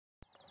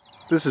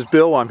This is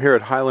Bill. I'm here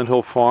at Highland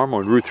Hill Farm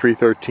on Route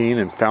 313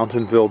 in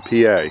Fountainville,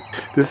 PA.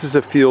 This is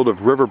a field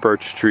of river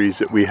birch trees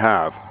that we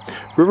have.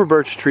 River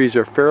birch trees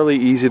are fairly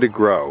easy to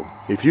grow.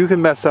 If you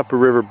can mess up a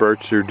river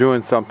birch, you're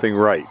doing something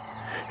right.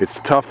 It's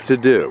tough to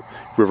do.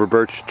 River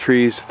birch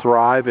trees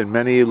thrive in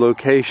many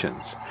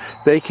locations.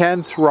 They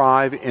can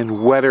thrive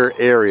in wetter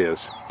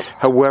areas.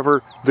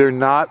 However, they're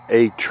not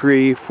a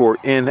tree for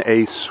in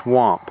a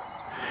swamp.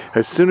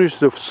 As soon as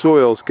the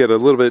soils get a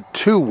little bit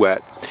too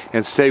wet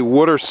and stay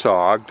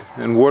water-sogged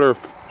and water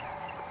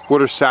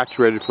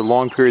saturated for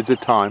long periods of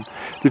time,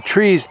 the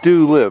trees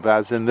do live,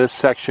 as in this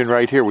section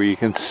right here where you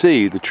can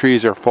see the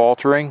trees are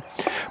faltering.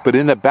 But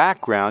in the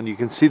background you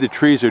can see the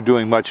trees are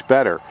doing much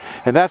better.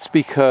 And that's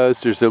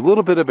because there's a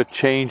little bit of a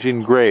change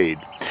in grade.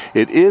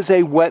 It is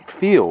a wet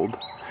field,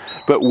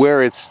 but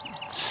where it's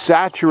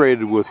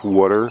saturated with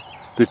water,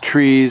 the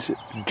trees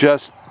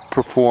just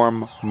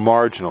perform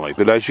marginally.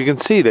 But as you can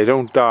see, they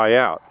don't die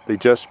out. They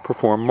just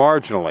perform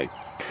marginally.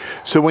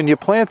 So when you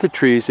plant the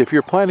trees, if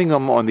you're planting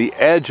them on the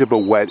edge of a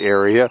wet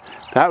area,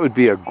 that would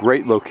be a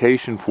great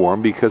location for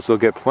them because they'll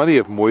get plenty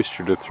of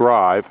moisture to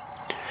thrive,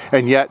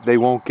 and yet they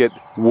won't get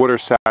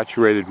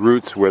water-saturated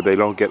roots where they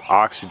don't get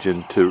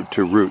oxygen to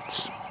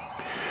roots.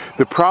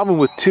 The problem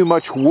with too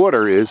much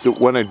water is that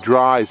when it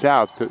dries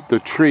out, the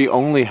tree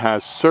only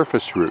has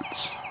surface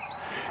roots,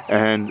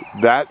 and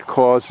that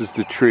causes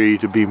the tree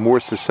to be more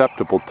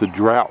susceptible to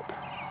drought.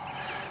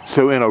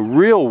 So in a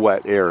real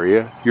wet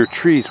area, your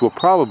trees will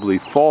probably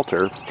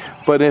falter,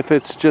 but if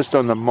it's just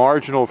on the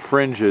marginal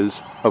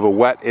fringes of a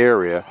wet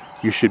area,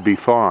 you should be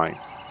fine.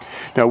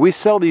 Now we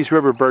sell these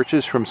river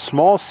birches from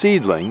small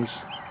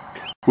seedlings,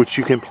 which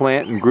you can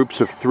plant in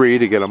groups of 3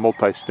 to get a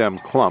multi-stem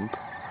clump,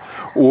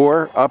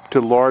 or up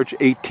to large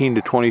 18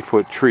 to 20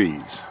 foot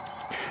trees.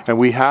 And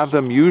we have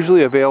them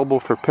usually available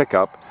for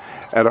pickup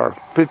at our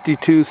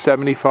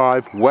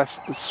 5275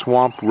 West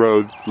Swamp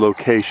Road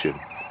location,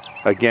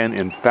 again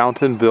in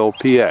Fountainville,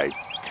 PA.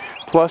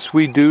 Plus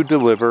we do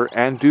deliver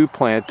and do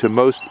plant to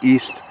most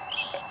East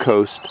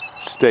Coast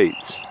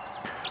states.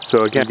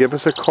 So again, give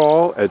us a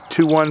call at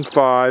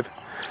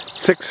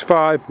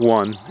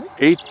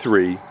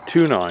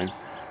 215-651-8329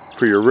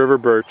 for your river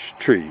birch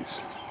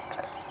trees.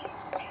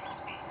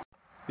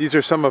 These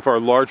are some of our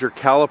larger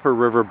caliper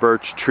river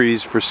birch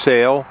trees for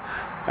sale.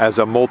 As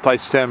a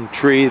multi-stem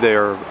tree, they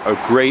are a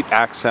great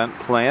accent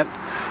plant.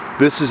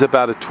 This is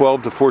about a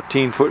 12 to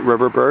 14 foot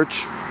river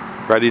birch,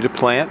 ready to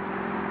plant.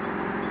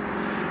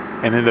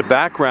 And in the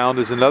background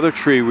is another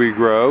tree we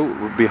grow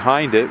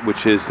behind it,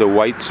 which is the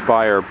white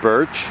spire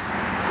birch.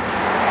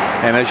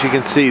 And as you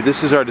can see,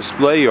 this is our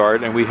display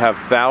yard, and we have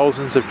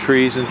thousands of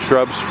trees and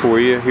shrubs for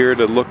you here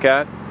to look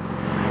at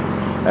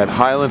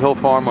Highland Hill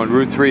Farm on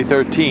Route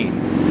 313.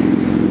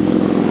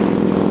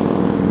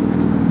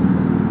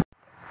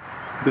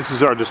 This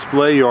is our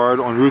display yard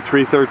on Route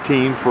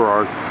 313 for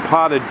our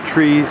potted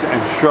trees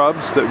and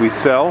shrubs that we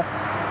sell.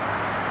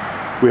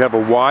 We have a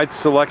wide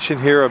selection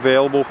here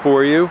available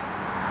for you,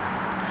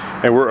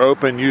 and we're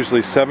open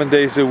usually 7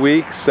 days a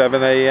week,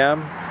 7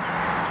 a.m.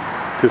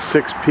 to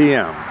 6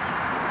 p.m.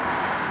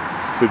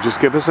 So just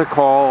give us a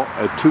call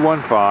at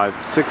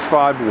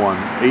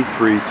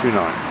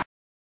 215-651-8329.